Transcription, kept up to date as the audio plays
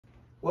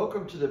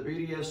Welcome to the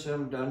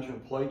BDSM Dungeon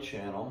Play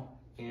channel,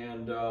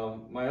 and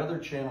my other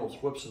channel is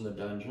Whips in the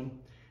Dungeon.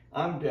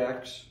 I'm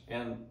Dex,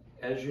 and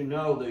as you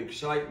know, the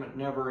excitement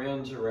never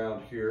ends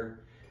around here.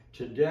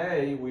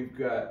 Today, we've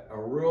got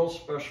a real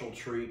special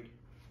treat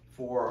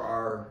for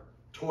our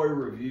toy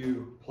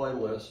review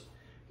playlist.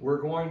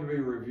 We're going to be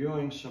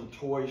reviewing some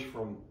toys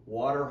from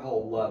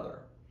Waterhole Leather.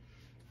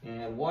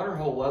 And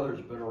Waterhole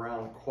Leather's been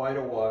around quite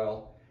a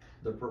while.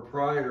 The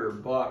proprietor,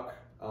 Buck,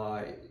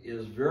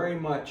 is very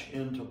much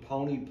into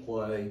pony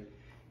play,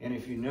 and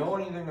if you know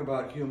anything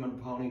about human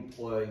pony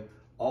play,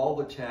 all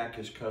the tack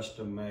is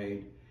custom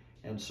made.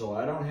 And so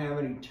I don't have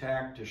any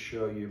tack to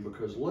show you,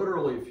 because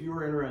literally if you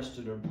were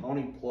interested in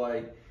pony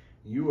play,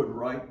 you would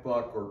write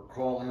Buck or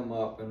call him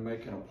up and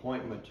make an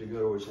appointment to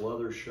go to his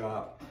leather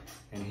shop,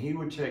 and he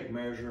would take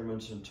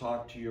measurements and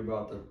talk to you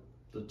about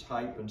the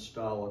type and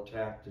style of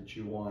tack that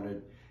you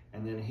wanted,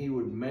 and then he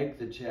would make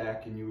the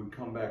tack and you would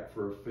come back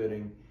for a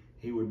fitting.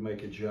 He would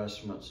make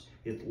adjustments.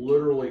 It's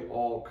literally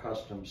all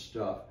custom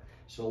stuff.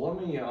 So let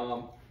me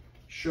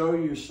show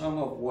you some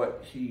of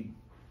what he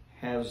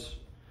has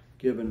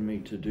given me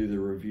to do the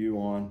review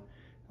on.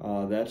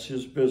 That's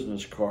his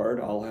business card.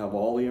 I'll have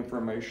all the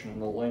information in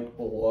the link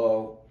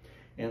below.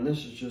 And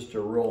this is just a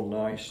real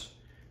nice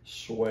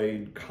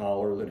suede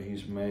collar that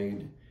he's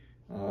made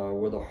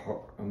with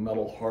a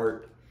metal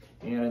heart.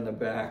 And in the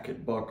back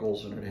it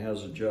buckles and it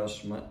has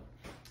adjustment.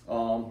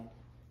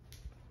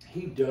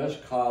 He does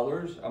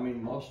collars. I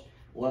mean, most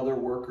leather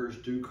workers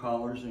do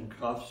collars and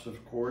cuffs,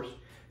 of course.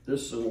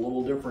 This is a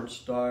little different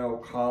style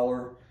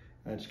collar.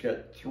 It's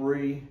got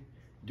 3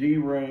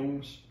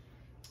 D-rings,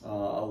 a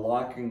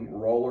locking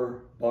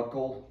roller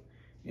buckle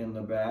in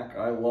the back.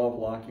 I love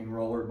locking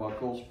roller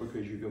buckles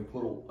because you can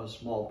put a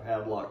small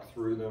padlock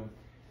through them.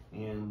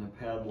 And the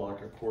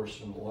padlock, of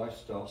course, in the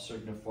lifestyle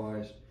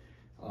signifies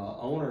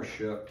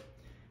ownership.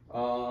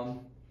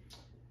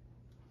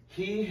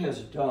 He has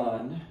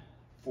done,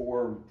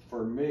 for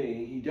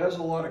me, he does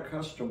a lot of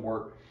custom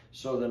work.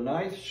 So the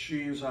knife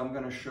sheaths I'm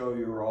going to show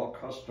you are all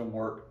custom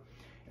work.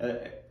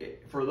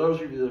 For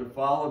those of you that have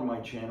followed my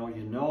channel,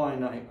 you know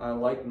I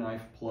like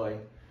knife play,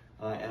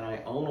 and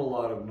I own a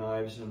lot of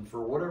knives, and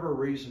for whatever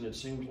reason it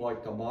seems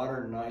like the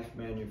modern knife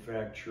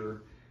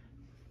manufacturer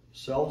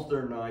sells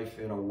their knife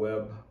in a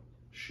web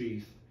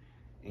sheath.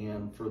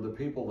 And for the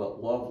people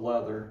that love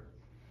leather,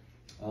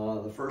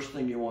 the first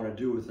thing you want to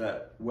do with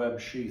that web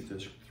sheath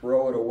is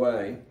throw it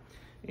away.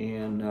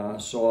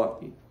 And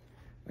so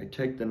I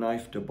take the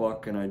knife to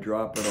Buck and I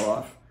drop it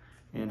off,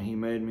 and he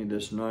made me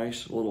this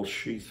nice little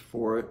sheath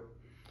for it,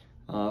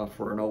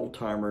 for an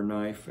old-timer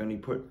knife. And he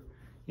put,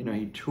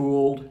 he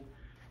tooled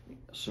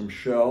some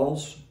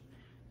shells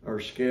or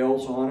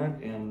scales on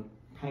it and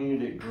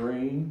painted it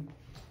green.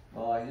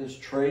 His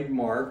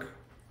trademark,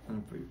 I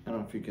don't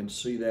know if you can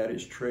see that,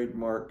 his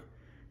trademark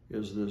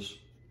is this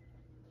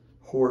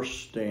horse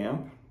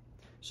stamp.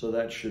 So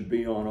that should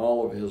be on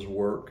all of his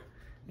work.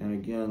 And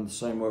again, the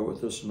same way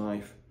with this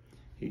knife,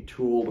 he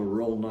tooled a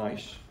real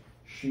nice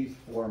sheath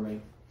for me.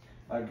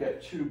 I've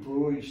got 2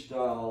 Bowie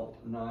style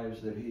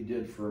knives that he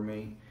did for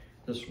me.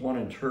 This one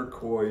in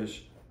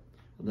turquoise,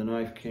 the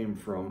knife came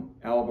from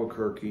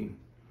Albuquerque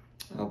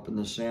up in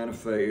the Santa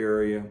Fe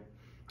area.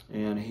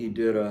 And he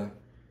did a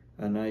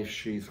knife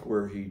sheath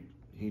where he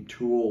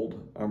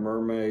tooled a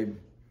mermaid,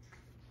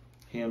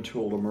 hand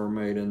tooled a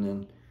mermaid, and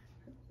then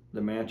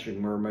the matching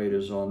mermaid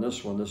is on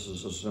this one. This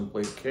is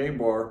simply a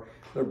K-bar.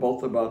 They're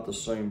both about the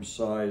same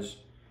size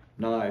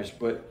knives,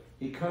 but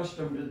he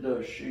custom did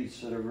those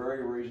sheaths at a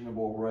very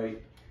reasonable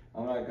rate.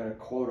 I'm not going to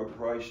quote a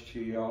price to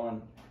you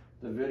on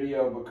the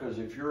video, because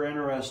if you're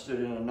interested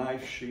in a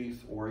knife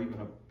sheath, or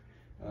even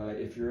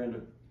if you're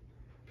into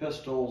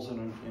pistols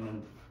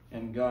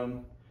and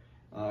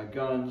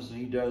guns,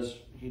 he does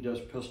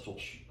pistol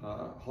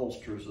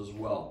holsters as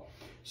well.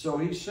 So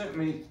he sent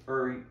me,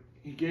 or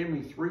he gave me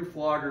 3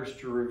 floggers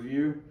to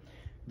review.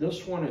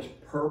 This one is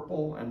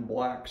purple and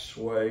black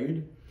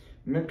suede.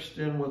 Mixed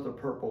in with the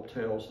purple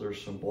tails,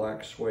 there's some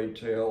black suede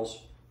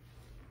tails.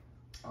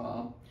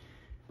 About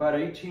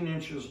 18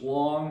 inches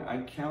long.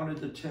 I counted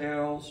the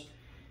tails.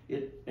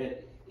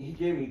 He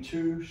gave me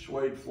 2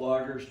 suede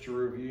floggers to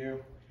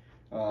review.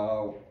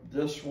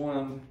 This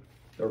one,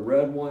 the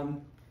red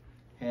one,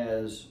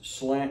 has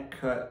slant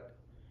cut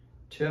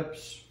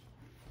tips,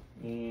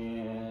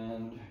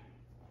 and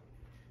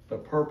the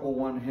purple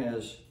one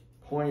has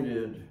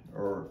pointed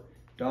or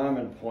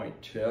diamond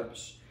point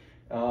tips.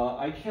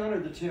 I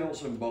counted the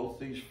tails in both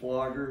these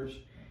floggers.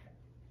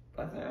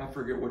 I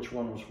forget which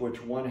one was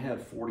which. One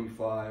had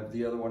 45,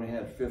 the other one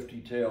had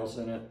 50 tails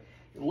in it.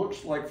 It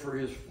looks like for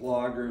his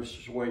floggers,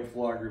 suede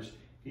floggers,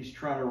 he's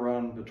trying to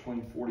run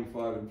between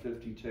 45 and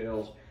 50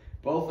 tails.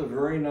 Both a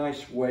very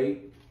nice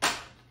weight.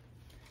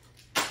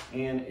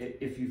 And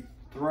if you've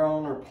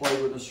thrown or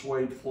played with a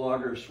suede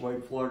flogger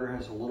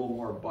has a little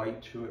more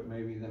bite to it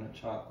maybe than a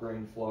top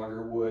grain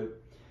flogger would.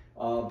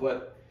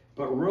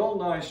 But real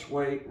nice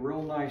weight,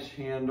 real nice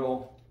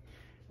handle.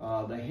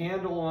 The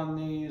handle on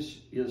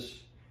these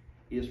is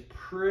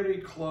pretty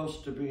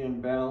close to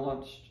being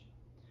balanced.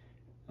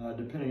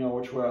 Depending on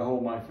which way I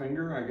hold my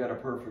finger, I got a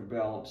perfect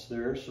balance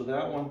there. So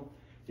that one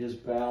is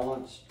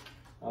balanced.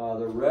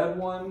 The red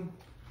one,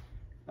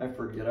 I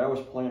forget, I was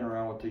playing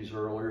around with these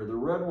earlier. The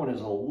red one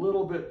is a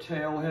little bit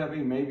tail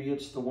heavy. Maybe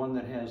it's the one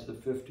that has the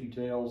 50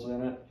 tails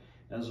in it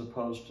as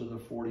opposed to the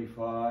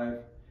 45.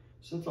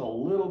 So it's a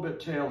little bit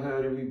tail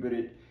heavy, but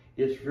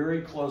it's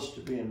very close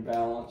to being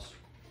balanced.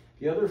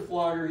 The other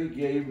flogger he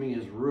gave me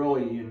is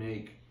really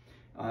unique.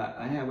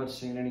 I haven't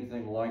seen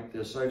anything like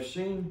this. I've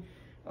seen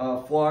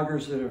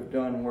floggers that have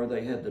done where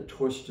they had the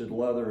twisted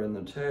leather in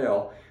the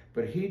tail,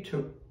 but he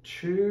took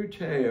two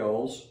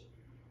tails,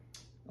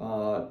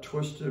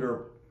 twisted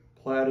or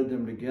plaited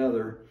them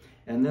together.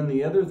 And then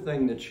the other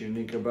thing that's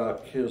unique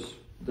about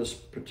this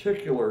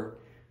particular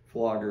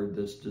flogger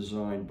that's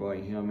designed by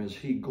him is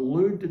he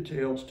glued the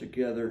tails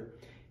together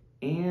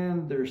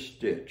and they're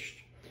stitched.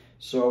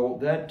 So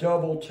that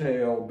double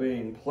tail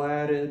being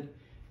plaited,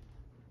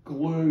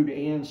 glued,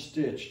 and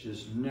stitched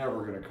is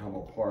never going to come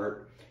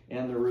apart.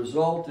 And the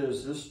result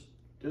is this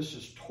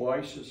is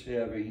twice as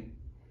heavy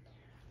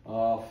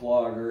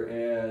flogger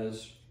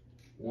as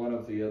one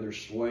of the other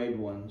suede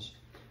ones.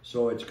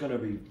 So it's going to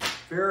be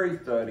very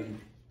thuddy,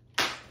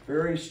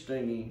 very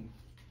stingy.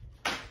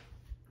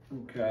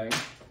 Okay.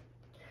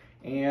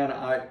 And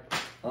I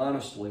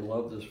honestly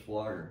love this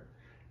flogger.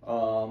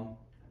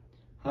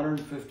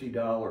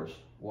 $150.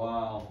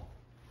 Wow.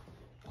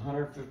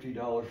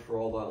 $150 for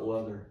all that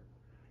leather.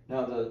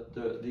 Now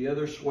the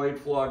other suede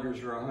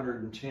floggers are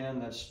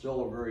 $110. That's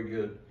still a very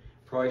good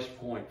price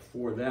point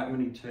for that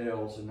many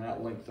tails and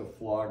that length of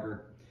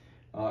flogger.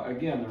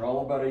 Again, they're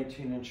all about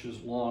 18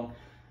 inches long.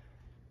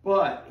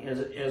 But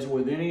as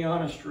with any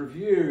honest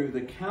review,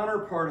 the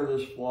counterpart of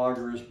this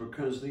flogger is,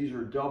 because these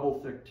are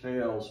double thick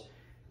tails,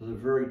 is a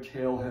very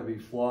tail heavy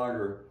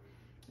flogger.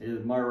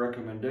 My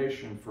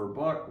recommendation for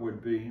Buck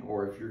would be,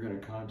 or if you're going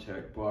to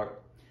contact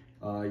Buck,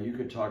 you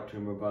could talk to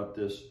him about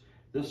this.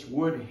 This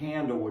wood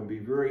handle would be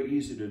very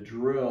easy to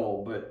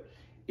drill, but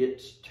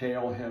it's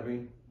tail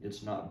heavy.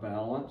 It's not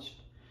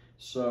balanced.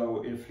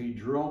 So if he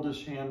drilled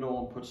this handle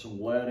and put some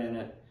lead in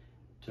it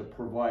to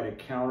provide a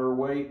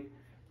counterweight,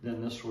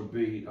 then this would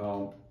be,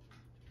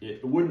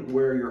 it wouldn't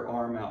wear your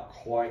arm out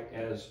quite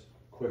as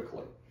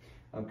quickly.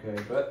 Okay,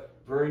 but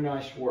very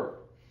nice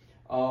work.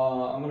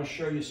 I'm going to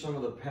show you some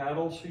of the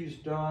paddles he's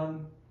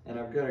done, and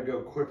I've got to go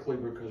quickly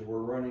because we're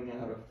running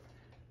out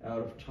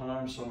of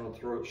time, so I'm going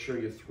to show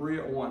you three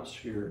at once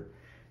here.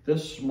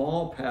 This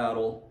small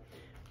paddle,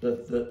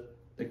 the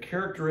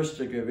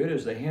characteristic of it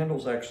is the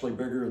handle's actually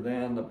bigger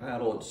than the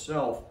paddle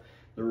itself.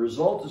 The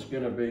result is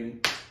going to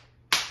be,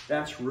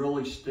 that's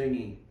really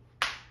stingy,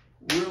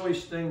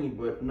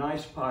 but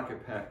nice pocket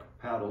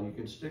paddle. You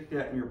can stick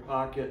that in your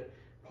pocket,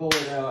 pull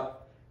it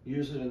out,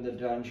 use it in the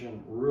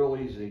dungeon, real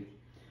easy.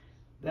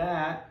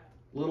 That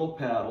little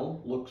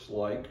paddle looks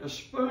like a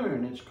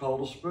spoon. It's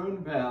called a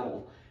spoon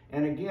paddle.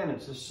 And again,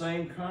 it's the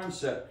same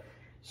concept.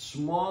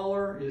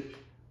 Smaller is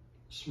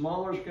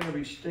going to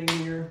be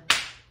stingier.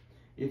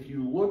 If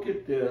you look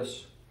at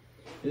this,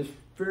 it's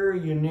very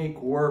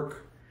unique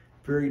work,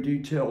 very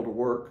detailed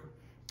work.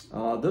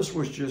 This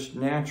was just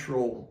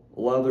natural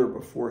leather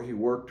before he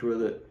worked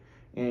with it.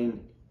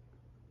 And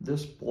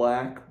this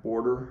black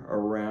border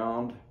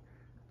around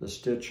the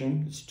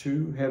stitching, it's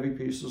two heavy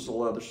pieces of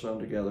leather sewn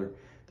together.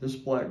 This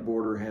black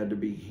border had to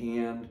be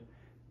hand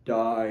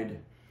dyed.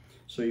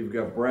 So you've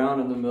got brown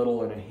in the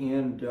middle and a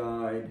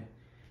hand-dyed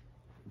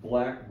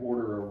black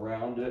border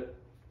around it.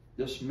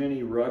 This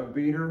mini rug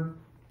beater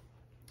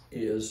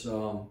is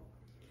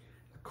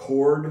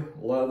cord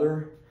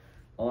leather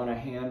on a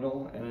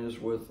handle, and is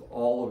with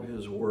all of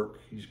his work.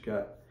 He's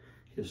got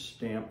his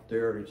stamp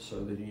there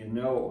so that you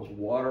know it was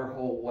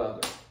Waterhole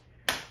leather.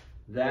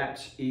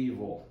 That's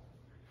evil.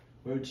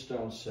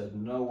 Moodstone said,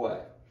 no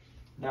way.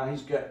 Now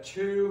he's got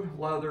two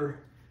leather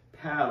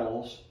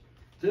paddles.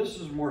 This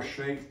is more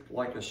shaped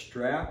like a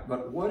strap,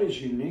 but what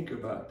is unique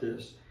about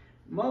this?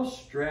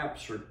 Most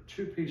straps are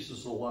two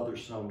pieces of leather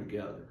sewn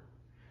together.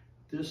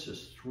 This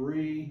is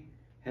three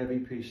heavy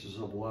pieces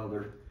of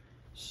leather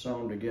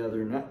sewn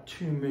together. Not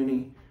too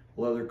many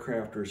leather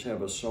crafters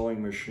have a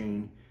sewing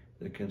machine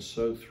that can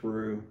sew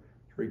through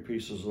three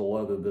pieces of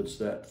leather that's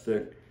that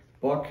thick.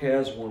 Buck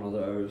has one of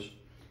those.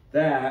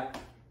 That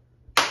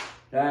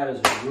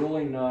is a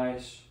really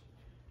nice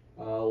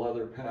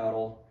leather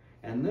paddle.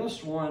 And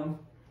this one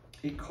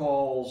he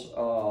calls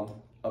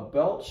a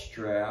belt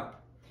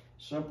strap,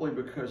 simply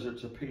because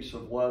it's a piece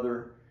of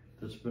leather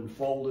that's been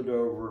folded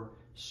over,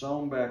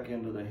 sewn back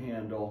into the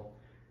handle.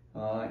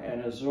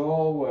 And as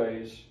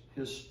always,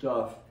 his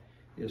stuff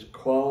is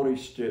quality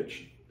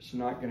stitched. It's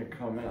not going to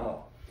come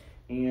out.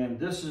 And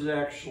this is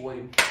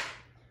actually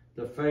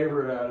the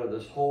favorite out of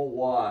this whole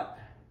lot.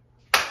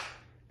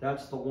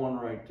 That's the one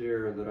right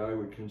there that I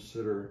would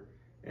consider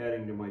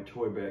adding to my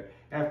toy bag.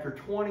 After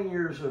 20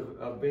 years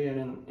of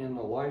being in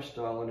the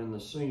lifestyle and in the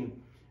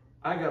scene,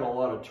 I got a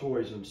lot of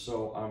toys, and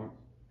so I'm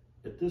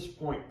at this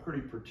point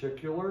pretty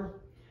particular.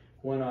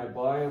 When I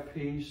buy a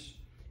piece,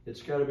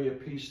 it's got to be a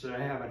piece that I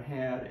haven't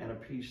had and a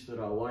piece that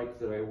I like,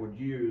 that I would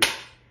use.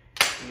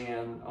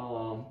 And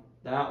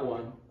that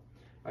one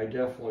I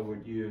definitely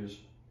would use.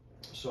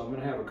 So I'm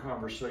going to have a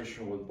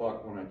conversation with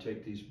Buck when I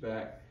take these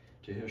back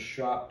to his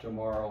shop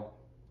tomorrow.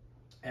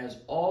 As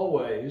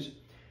always,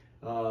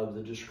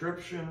 the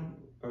description,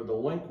 or the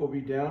link will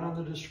be down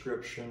in the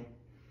description.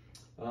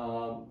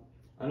 I'm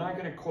not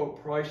going to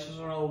quote prices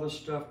on all this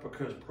stuff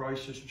because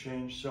prices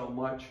change so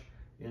much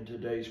in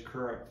today's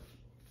current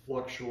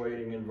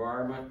fluctuating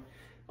environment.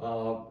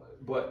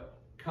 But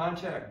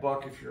contact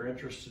Buck if you're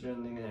interested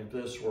in any of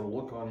this, or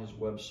look on his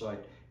website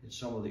at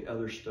some of the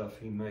other stuff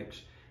he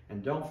makes.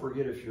 And don't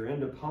forget, if you're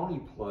into pony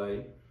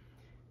play,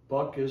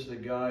 Buck is the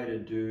guy to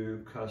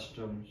do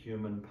custom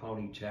human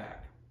pony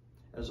tack.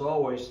 As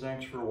always,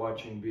 thanks for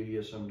watching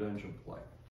BDSM Dungeon Play.